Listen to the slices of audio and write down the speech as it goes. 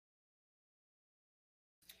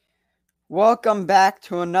Welcome back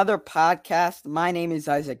to another podcast. My name is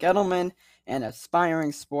Isaac Edelman, an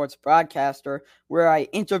aspiring sports broadcaster, where I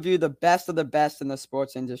interview the best of the best in the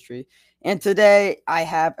sports industry. And today I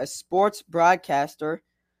have a sports broadcaster,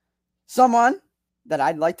 someone that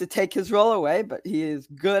I'd like to take his role away, but he is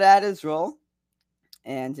good at his role.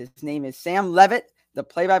 And his name is Sam Levitt, the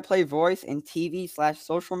play-by-play voice and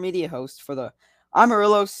TV/social media host for the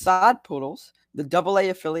Amarillo Sod Poodles, the AA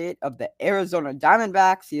affiliate of the Arizona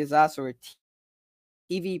Diamondbacks. He is also a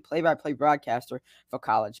TV play-by-play broadcaster for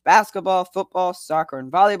college basketball, football, soccer, and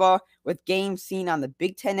volleyball, with games seen on the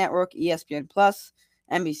Big Ten Network, ESPN Plus,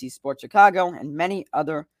 NBC Sports Chicago, and many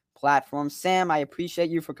other platforms. Sam, I appreciate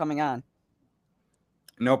you for coming on.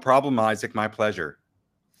 No problem, Isaac. My pleasure.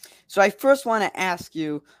 So I first want to ask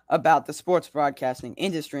you about the sports broadcasting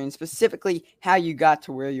industry and specifically how you got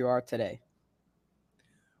to where you are today.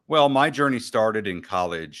 Well, my journey started in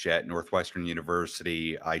college at Northwestern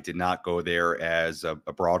University. I did not go there as a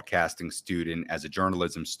broadcasting student, as a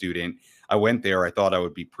journalism student. I went there, I thought I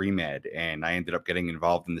would be pre-med, and I ended up getting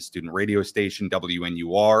involved in the student radio station,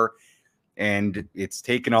 WNUR, and it's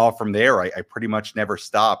taken off from there. I pretty much never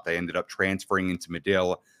stopped. I ended up transferring into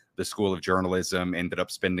Medill, the School of Journalism, ended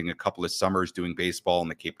up spending a couple of summers doing baseball in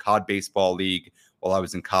the Cape Cod Baseball League while I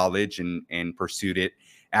was in college and pursued it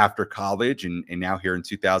after college. And now here in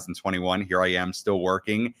 2021, here I am still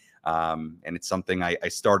working. And it's something I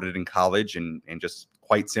started in college and just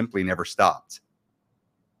quite simply never stopped.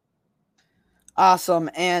 Awesome.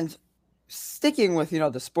 And sticking with,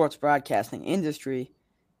 the sports broadcasting industry,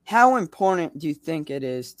 how important do you think it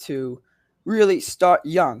is to really start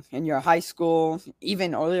young in your high school,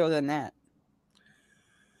 even earlier than that?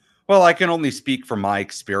 Well, I can only speak from my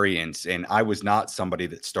experience, and I was not somebody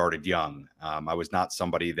that started young. I was not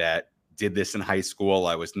somebody that did this in high school.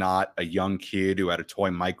 I was not a young kid who had a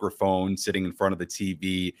toy microphone sitting in front of the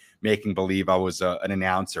TV, making believe I was an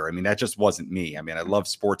announcer. I mean, that just wasn't me. I mean, I loved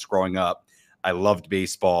sports growing up. I loved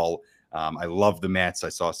baseball. I loved the Mets. I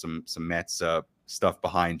saw some Mets stuff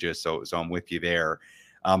behind you, so I'm with you there.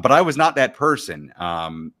 But I was not that person.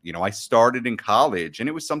 I started in college, and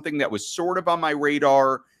it was something that was sort of on my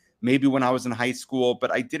radar maybe when I was in high school,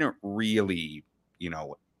 but I didn't really,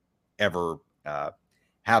 ever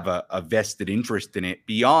have a vested interest in it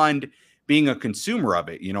beyond being a consumer of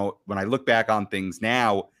it. When I look back on things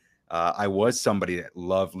now, I was somebody that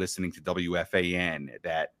loved listening to WFAN,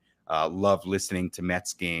 that loved listening to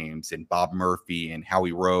Mets games and Bob Murphy and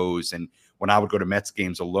Howie Rose. And when I would go to Mets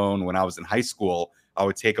games alone when I was in high school, I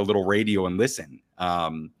would take a little radio and listen.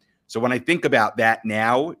 So when I think about that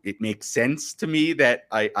now, it makes sense to me that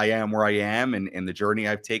I am where I am and the journey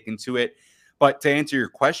I've taken to it. But to answer your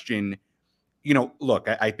question, look,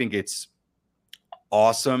 I think it's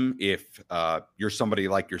awesome if you're somebody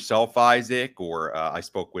like yourself, Isaac, or I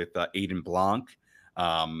spoke with Aiden Blanc,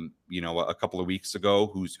 a couple of weeks ago,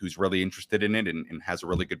 who's really interested in it and has a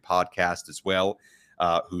really good podcast as well.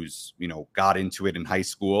 Who's got into it in high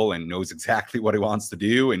school and knows exactly what he wants to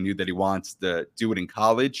do and knew that he wants to do it in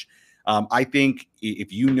college. I think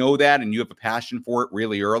if you know that and you have a passion for it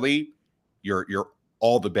really early, you're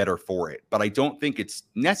all the better for it. But I don't think it's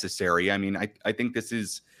necessary. I mean, I think this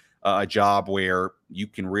is a job where you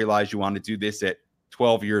can realize you want to do this at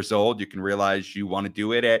 12 years old. You can realize you want to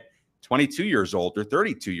do it at 22 years old or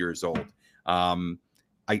 32 years old.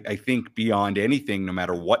 I think beyond anything, no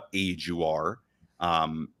matter what age you are,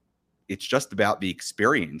 it's just about the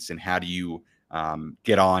experience and how do you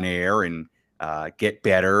get on air and get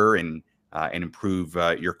better and improve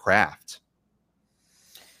your craft.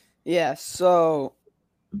 Yeah. So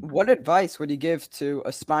what advice would you give to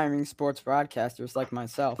aspiring sports broadcasters like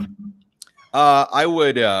myself? I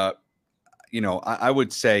would, I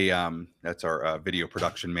would say that's our video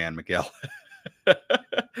production man, Miguel.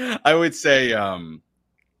 I would say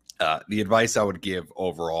the advice I would give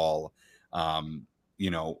overall,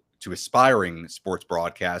 to aspiring sports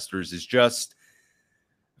broadcasters is just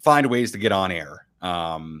find ways to get on air.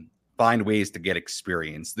 Find ways to get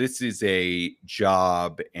experience. This is a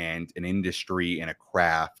job and an industry and a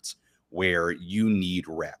craft where you need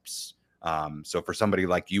reps. So for somebody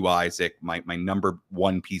like you, Isaac, my number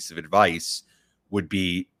one piece of advice would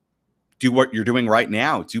be do what you're doing right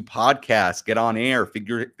now. Do podcasts, get on air,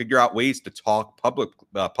 figure out ways to talk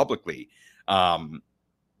publicly.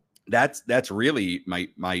 That's really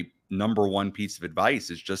my number one piece of advice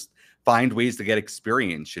is just find ways to get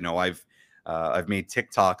experience. I've made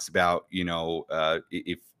TikToks about,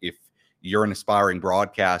 if you're an aspiring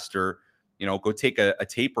broadcaster, go take a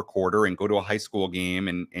tape recorder and go to a high school game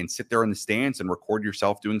and sit there in the stands and record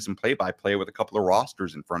yourself doing some play-by-play with a couple of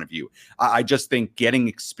rosters in front of you. I just think getting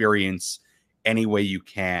experience any way you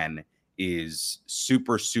can is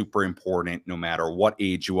super, super important no matter what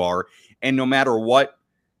age you are and no matter what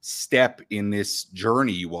step in this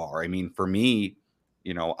journey you are. I mean, for me,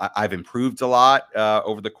 I've improved a lot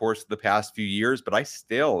over the course of the past few years, but I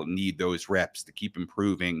still need those reps to keep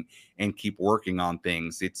improving and keep working on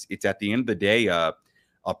things. It's at the end of the day a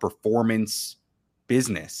performance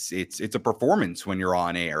business. It's a performance when you're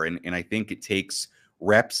on air, and I think it takes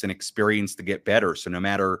reps and experience to get better. So no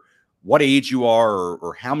matter what age you are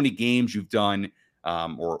or how many games you've done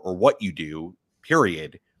or what you do,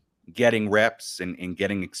 period, getting reps and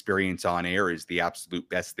getting experience on air is the absolute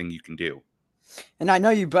best thing you can do. And I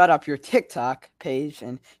know you brought up your TikTok page,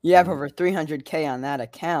 and you have over 300K on that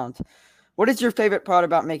account. What is your favorite part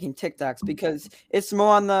about making TikToks? Because it's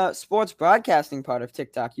more on the sports broadcasting part of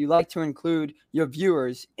TikTok. You like to include your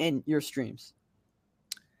viewers in your streams.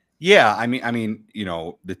 Yeah, I mean,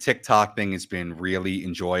 the TikTok thing has been really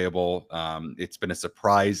enjoyable. It's been a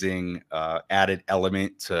surprising added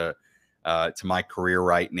element to my career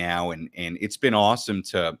right now, and it's been awesome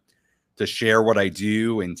to share what I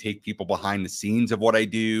do and take people behind the scenes of what I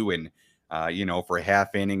do, and for a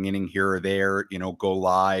half inning here or there, go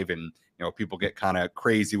live, and people get kind of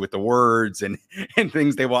crazy with the words and and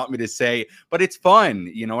things they want me to say, but it's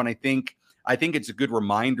fun, and I think it's a good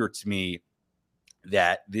reminder to me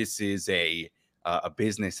that this is a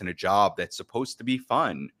business and a job that's supposed to be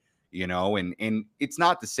fun, and it's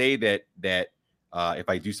not to say that if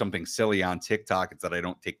I do something silly on TikTok, it's that I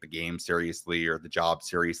don't take the game seriously or the job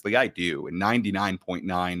seriously. I do. And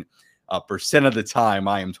 99.9% of the time,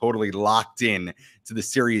 I am totally locked in to the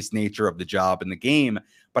serious nature of the job and the game.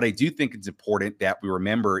 But I do think it's important that we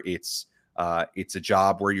remember it's a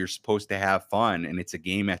job where you're supposed to have fun, and it's a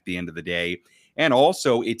game at the end of the day. And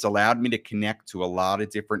also, it's allowed me to connect to a lot of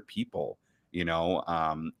different people.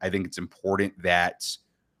 I think it's important that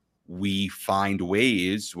we find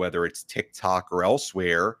ways, whether it's TikTok or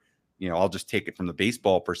elsewhere, I'll just take it from the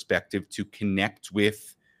baseball perspective, to connect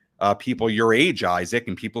with people your age, Isaac,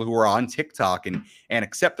 and people who are on TikTok, and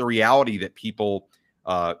accept the reality that people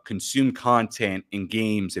consume content in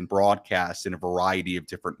games and broadcasts in a variety of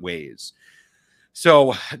different ways.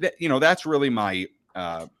 So, that's really my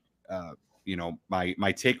my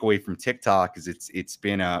takeaway from TikTok is it's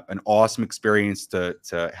been an awesome experience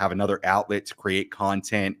to have another outlet to create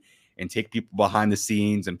content and take people behind the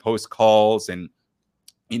scenes and post calls and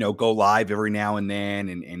go live every now and then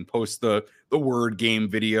and post the word game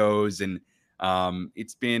videos, and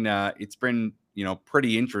it's been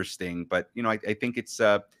pretty interesting, but I think it's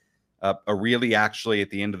a really, actually, at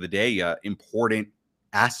the end of the day, important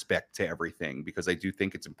aspect to everything, because I do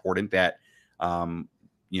think it's important that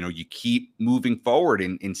you keep moving forward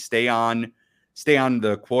and stay on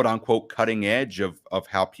the quote unquote cutting edge of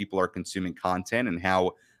how people are consuming content, and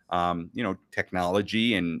how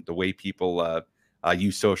technology and the way people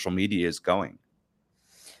use social media is going.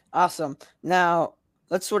 Awesome. Now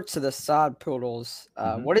let's switch to the Sod Poodles.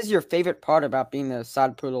 What is your favorite part about being the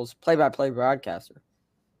Sod Poodles play-by-play broadcaster?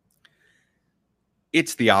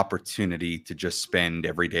 It's the opportunity to just spend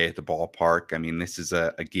every day at the ballpark. I mean, this is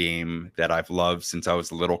a game that I've loved since I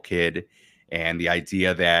was a little kid, and the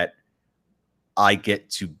idea that I get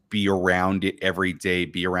to be around it every day,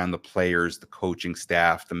 be around the players, the coaching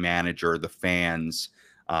staff, the manager, the fans,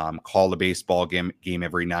 call the baseball game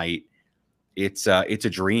every night. It's a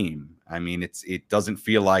dream. I mean, it doesn't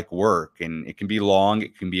feel like work, and it can be long.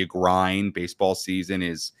 It can be a grind. Baseball season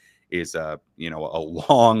is a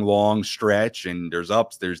long stretch, and there's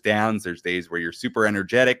ups, there's downs, there's days where you're super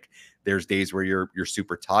energetic, there's days where you're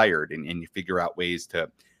super tired, and you figure out ways to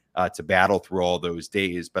battle through all those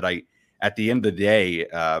days. But at the end of the day,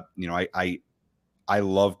 I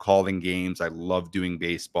love calling games. I love doing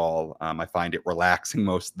baseball. I find it relaxing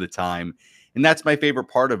most of the time, and that's my favorite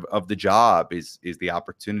part of the job is the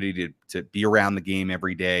opportunity to be around the game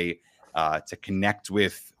every day, to connect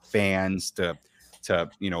with fans, to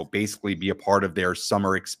basically be a part of their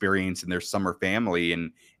summer experience and their summer family,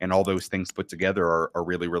 and all those things put together are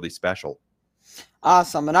really, really special.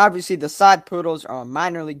 Awesome. And obviously the Sod Poodles are a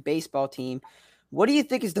minor league baseball team. What do you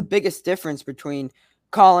think is the biggest difference between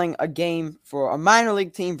calling a game for a minor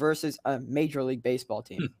league team versus a major league baseball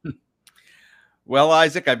team? Well,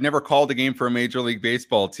 Isaac, I've never called a game for a major league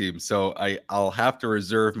baseball team, so I'll have to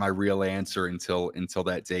reserve my real answer until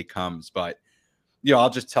that day comes. But I'll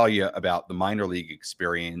just tell you about the minor league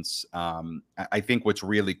experience. I think what's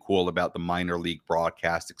really cool about the minor league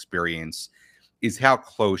broadcast experience is how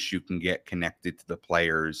close you can get connected to the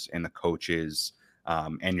players and the coaches,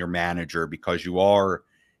 and your manager, because you are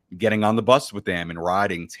getting on the bus with them and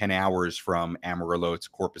riding 10 hours from Amarillo to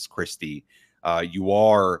Corpus Christi. You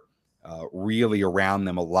are really around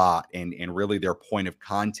them a lot, and really their point of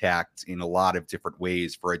contact in a lot of different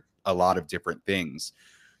ways for a lot of different things.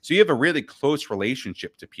 So you have a really close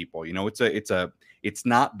relationship to people. You know, it's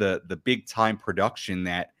not the big time production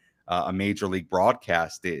that a major league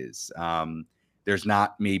broadcast is. There's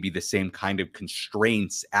not maybe the same kind of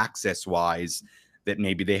constraints access wise that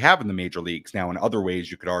maybe they have in the major leagues. Now, in other ways,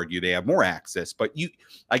 you could argue they have more access, but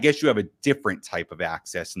I guess you have a different type of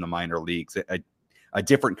access in the minor leagues, a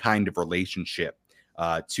different kind of relationship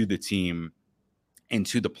to the team and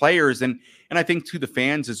to the players, and I think to the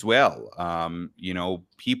fans as well. You know,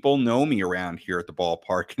 people know me around here at the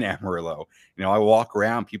ballpark in Amarillo. You know, I walk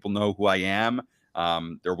around, people know who I am.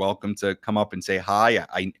 They're welcome to come up and say hi.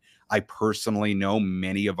 I personally know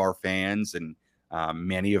many of our fans and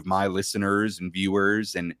many of my listeners and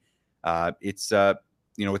viewers, and it's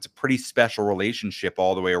you know, it's a pretty special relationship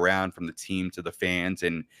all the way around, from the team to the fans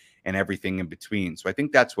and everything in between. So I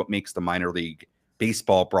think that's what makes the minor league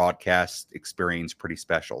baseball broadcast experience pretty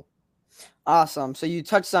special. Awesome. So you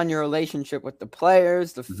touched on your relationship with the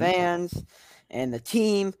players, the fans, and the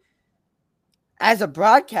team. As a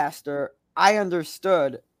broadcaster, I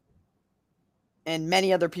understood, and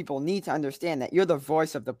many other people need to understand, that you're the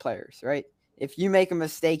voice of the players, right? If you make a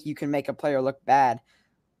mistake, you can make a player look bad.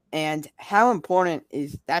 And how important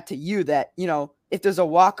is that to you, that, you know, if there's a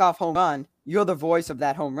walk-off home run, you're the voice of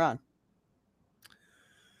that home run?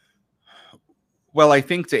 Well, I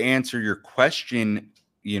think to answer your question,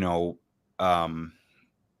 you know,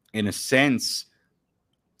 in a sense,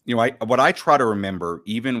 you know, what I try to remember,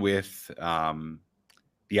 even with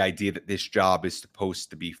the idea that this job is supposed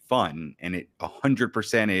to be fun, and it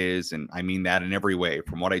 100% is, and I mean that in every way,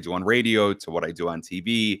 from what I do on radio to what I do on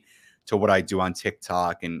TV to what I do on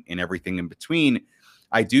TikTok and everything in between.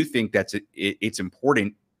 I do think it's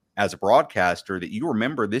important as a broadcaster that you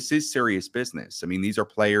remember this is serious business. I mean, these are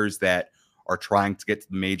players that are trying to get to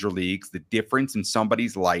the major leagues. The difference in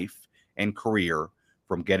somebody's life and career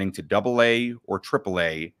from getting to AA or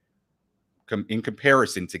AAA in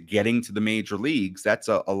comparison to getting to the major leagues, that's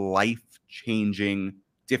a life-changing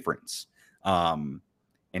difference. The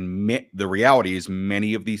reality is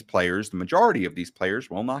many of these players, the majority of these players,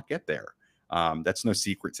 will not get there. That's no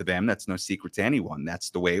secret to them. That's no secret to anyone. That's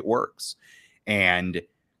the way it works. And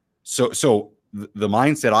so the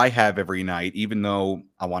mindset I have every night, even though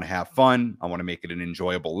I want to have fun, I want to make it an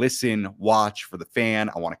enjoyable listen, watch for the fan,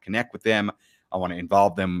 I want to connect with them, I want to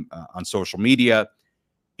involve them on social media.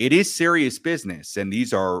 It is serious business, and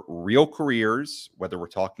these are real careers, whether we're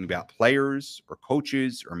talking about players or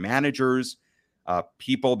coaches or managers,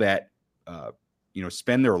 people that you know,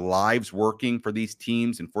 spend their lives working for these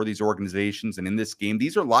teams and for these organizations. And in this game,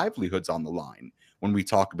 these are livelihoods on the line when we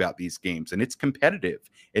talk about these games, and it's competitive,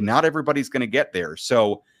 and not everybody's going to get there.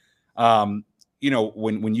 So, you know,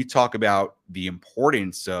 when you talk about the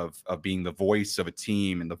importance of being the voice of a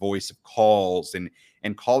team and the voice of calls and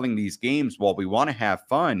calling these games, while we want to have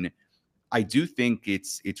fun, I do think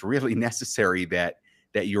it's really necessary that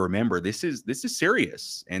you remember this is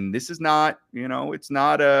serious, and this is not, you know, it's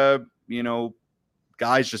not a, you know,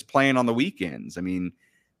 guys just playing on the weekends. I mean,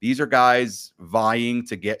 these are guys vying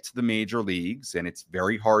to get to the major leagues, and it's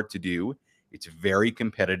very hard to do. It's very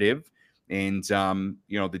competitive. And,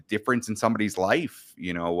 you know, the difference in somebody's life,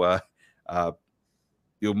 you know,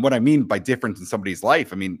 what I mean by difference in somebody's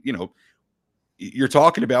life, I mean, you know, you're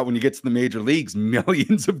talking about when you get to the major leagues,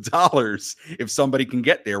 millions of dollars if somebody can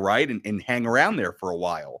get there, right? And hang around there for a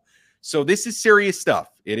while. So this is serious stuff.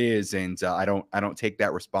 It is. And I don't take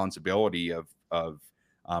that responsibility of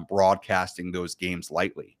broadcasting those games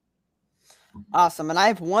lightly. Awesome. And I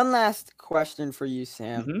have one last question for you,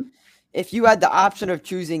 Sam. If you had the option of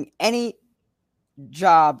choosing any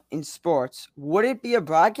job in sports, would it be a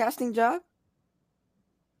broadcasting job?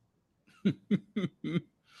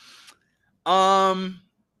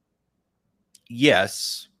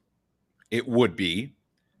 Yes, it would be.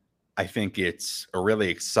 I think it's a really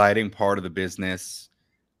exciting part of the business.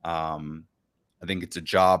 I think it's a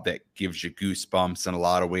job that gives you goosebumps in a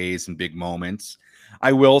lot of ways and big moments.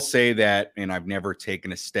 I will say that, and I've never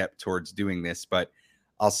taken a step towards doing this, but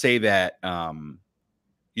I'll say that,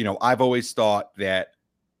 you know, I've always thought that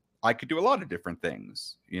I could do a lot of different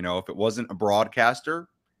things. You know, if it wasn't a broadcaster,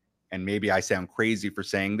 and maybe I sound crazy for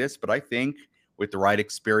saying this, but I think with the right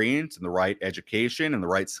experience and the right education and the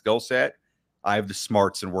right skill set, I have the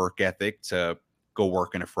smarts and work ethic to go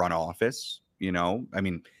work in a front office. You know, I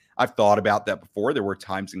mean, I've thought about that before. There were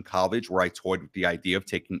times in college where I toyed with the idea of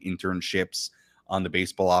taking internships on the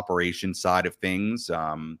baseball operations side of things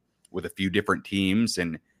with a few different teams.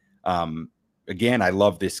 And again, I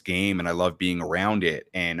love this game and I love being around it.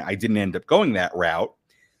 And I didn't end up going that route.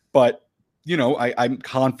 But I'm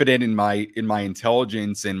confident in my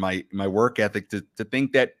intelligence and my work ethic to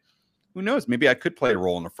think that, who knows, maybe I could play a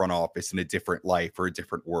role in the front office in a different life or a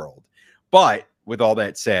different world. But with all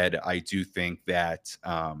that said, I do think that,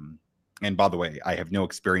 and by the way, I have no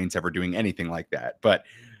experience ever doing anything like that. But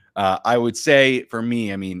I would say for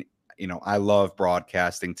me, I mean, I love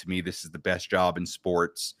broadcasting. To me, this is the best job in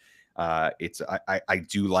sports. I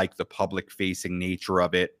do like the public facing nature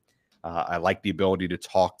of it. I like the ability to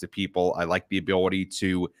talk to people. I like the ability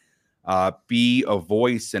to be a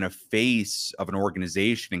voice and a face of an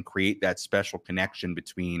organization and create that special connection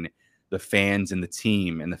between the fans and the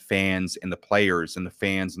team, and the fans and the players, and the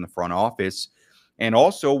fans in the front office. And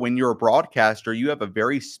also, when you're a broadcaster, you have a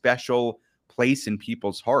very special place in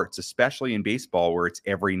people's hearts, especially in baseball where it's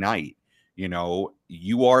every night.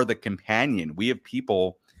 You are the companion. We have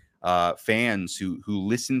people, fans who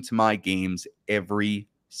listen to my games every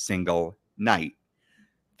single night.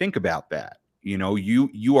 Think about that.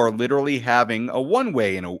 You are literally having a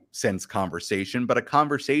one-way, in a sense, conversation, but a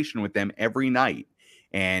conversation with them every night.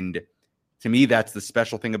 And to me, that's the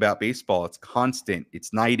special thing about baseball. It's constant.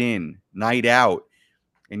 It's night in, night out.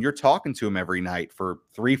 And you're talking to them every night for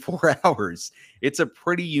 3-4 hours. It's a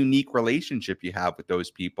pretty unique relationship you have with those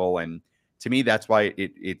people. And to me, that's why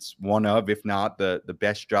it's one of, if not the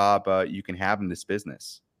best job you can have in this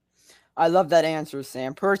business. I love that answer,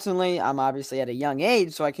 Sam. Personally, I'm obviously at a young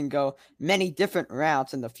age, so I can go many different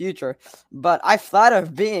routes in the future. But I thought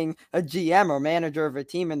of being a GM or manager of a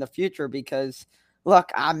team in the future because,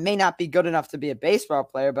 look, I may not be good enough to be a baseball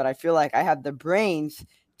player, but I feel like I have the brains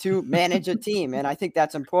to manage a team. And I think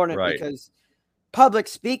that's important Right. because public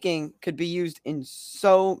speaking could be used in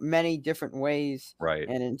so many different ways, Right.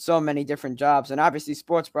 and in so many different jobs. And obviously,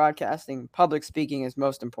 sports broadcasting, public speaking is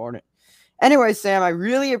most important. Anyway, Sam, I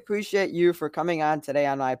really appreciate you for coming on today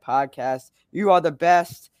on my podcast. You are the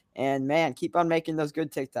best. And man, keep on making those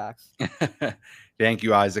good TikToks. Thank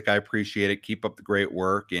you, Isaac. I appreciate it. Keep up the great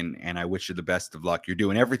work, and I wish you the best of luck. You're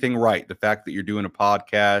doing everything right. The fact that you're doing a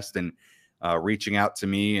podcast and reaching out to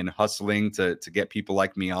me and hustling to get people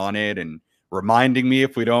like me on it, and reminding me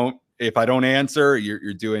if I don't answer,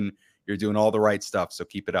 you're doing all the right stuff. So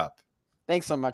keep it up. Thanks so much.